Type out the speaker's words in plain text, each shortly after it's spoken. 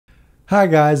Hi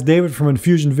guys, David from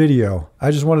Infusion Video.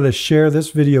 I just wanted to share this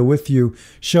video with you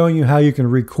showing you how you can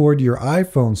record your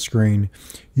iPhone screen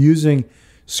using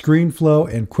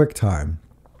ScreenFlow and QuickTime.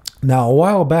 Now, a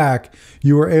while back,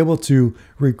 you were able to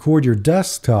record your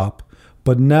desktop,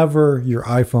 but never your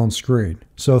iPhone screen.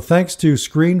 So thanks to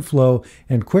ScreenFlow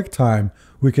and QuickTime,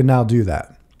 we can now do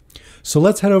that. So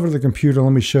let's head over to the computer.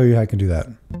 Let me show you how I can do that.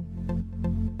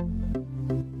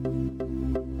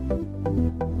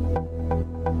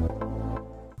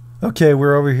 Okay,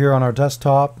 we're over here on our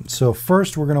desktop. So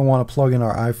first we're going to want to plug in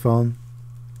our iPhone.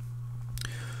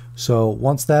 So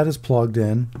once that is plugged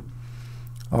in,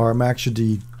 our Mac should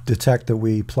detect that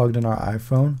we plugged in our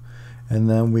iPhone, and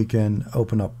then we can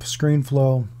open up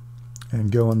ScreenFlow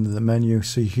and go into the menu.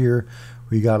 See here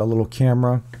we got a little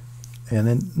camera, and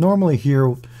then normally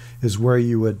here is where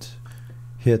you would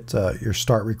hit your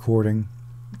start recording,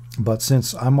 but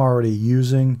since I'm already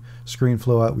using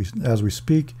ScreenFlow as we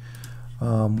speak,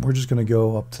 we're just going to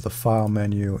go up to the File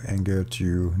menu and go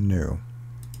to New.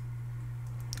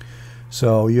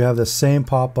 So you have the same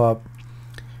pop-up,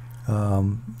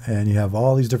 and you have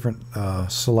all these different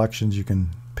selections you can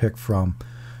pick from.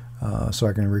 So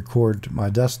I can record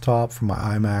my desktop from my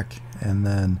iMac, and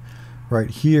then right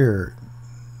here,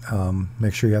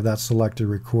 make sure you have that selected,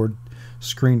 record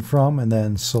screen from, and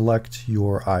then select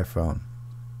your iPhone.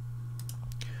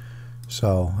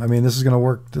 So, I mean, this is going to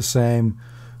work the same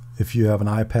if you have an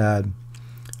iPad,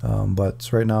 but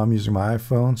right now I'm using my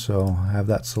iPhone, so I have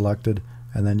that selected,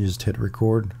 and then you just hit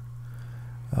record,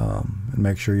 and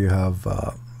make sure you have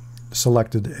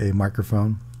selected a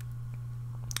microphone.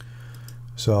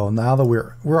 So now that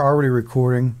we're already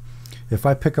recording, if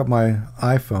I pick up my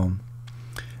iPhone,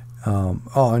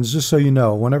 oh, and just so you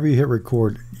know, whenever you hit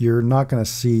record, you're not going to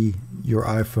see your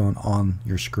iPhone on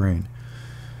your screen.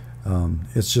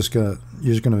 You're just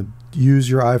gonna use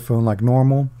your iPhone like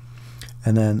normal,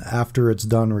 and then after it's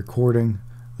done recording,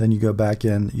 then you go back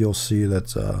in, you'll see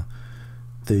that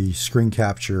the screen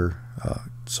capture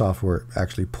software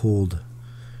actually pulled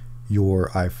your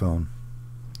iPhone.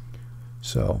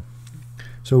 So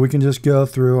we can just go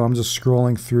through, I'm just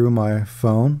scrolling through my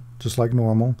phone just like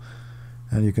normal,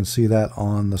 and you can see that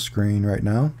on the screen right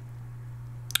now.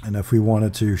 And if we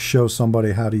wanted to show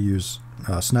somebody how to use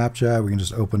Snapchat, we can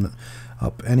just open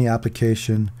up any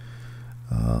application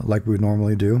like we would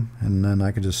normally do, and then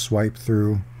I can just swipe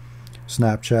through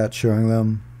Snapchat showing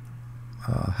them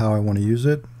how I want to use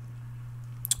it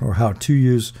or how to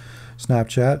use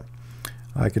Snapchat.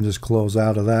 I can just close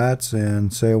out of that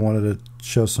and say I wanted to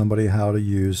show somebody how to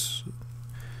use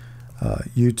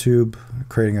YouTube,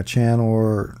 creating a channel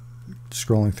or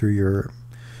scrolling through your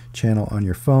channel on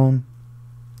your phone.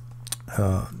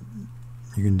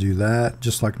 You can do that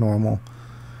just like normal.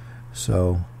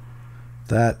 So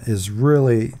that is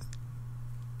really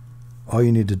all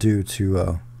you need to do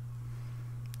to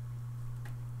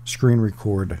screen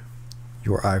record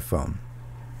your iPhone.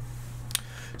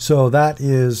 So that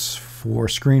is for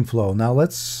ScreenFlow. Now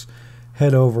let's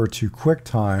head over to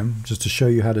QuickTime just to show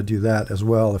you how to do that as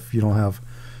well if you don't have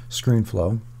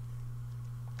ScreenFlow.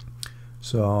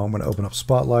 So I'm going to open up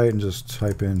Spotlight and just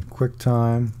type in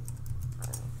QuickTime.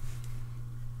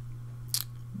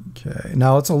 Okay,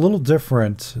 now it's a little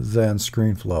different than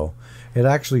ScreenFlow. It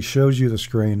actually shows you the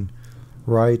screen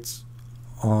right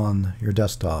on your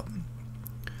desktop.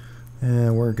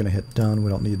 And we're going to hit done. We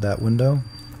don't need that window.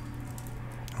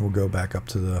 We'll go back up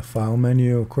to the File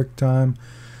menu, QuickTime,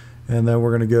 and then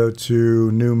we're going to go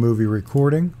to New Movie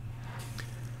Recording.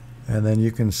 And then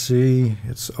you can see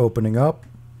it's opening up.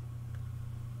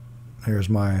 Here's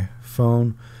my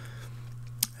phone.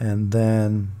 And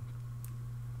then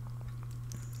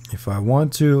if I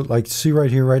want to, like, see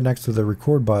right here, right next to the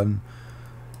record button,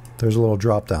 there's a little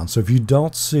drop down. So if you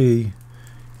don't see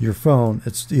your phone,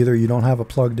 it's either you don't have it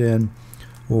plugged in,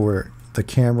 or the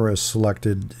camera is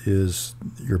selected is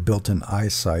your built-in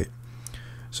eyesight.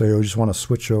 So you'll just want to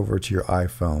switch over to your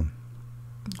iPhone.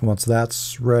 Once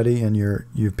that's ready and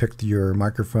you've picked your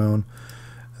microphone,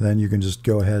 then you can just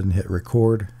go ahead and hit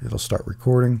record. It'll start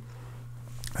recording,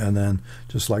 and then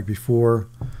just like before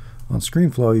on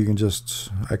ScreenFlow,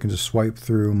 I can just swipe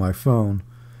through my phone,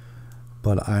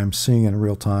 but I'm seeing it in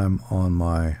real time on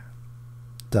my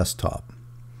desktop.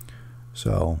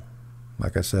 So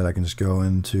like I said, I can just go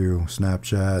into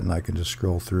Snapchat and I can just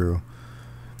scroll through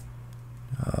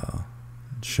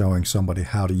showing somebody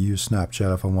how to use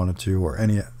Snapchat if I wanted to, or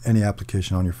any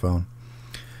application on your phone.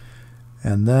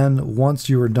 And then once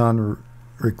you are done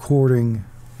recording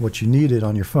what you needed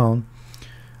on your phone,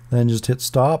 then just hit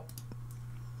stop.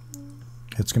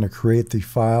 It's going to create the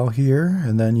file here,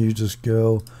 and then you just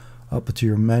go up to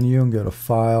your menu and go to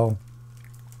File,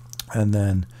 and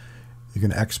then you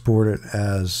can export it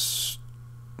as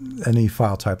any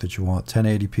file type that you want,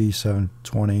 1080p,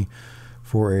 720,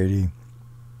 480,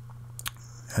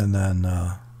 and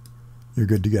then you're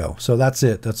good to go. So that's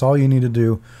it. That's all you need to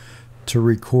do to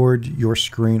record your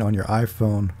screen on your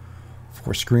iPhone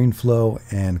for ScreenFlow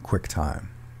and QuickTime.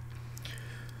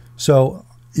 So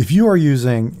if you are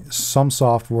using some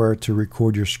software to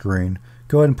record your screen,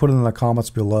 go ahead and put it in the comments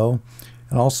below.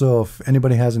 And also, if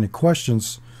anybody has any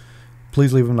questions,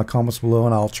 please leave them in the comments below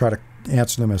and I'll try to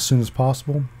answer them as soon as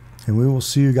possible. And we will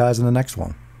see you guys in the next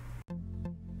one.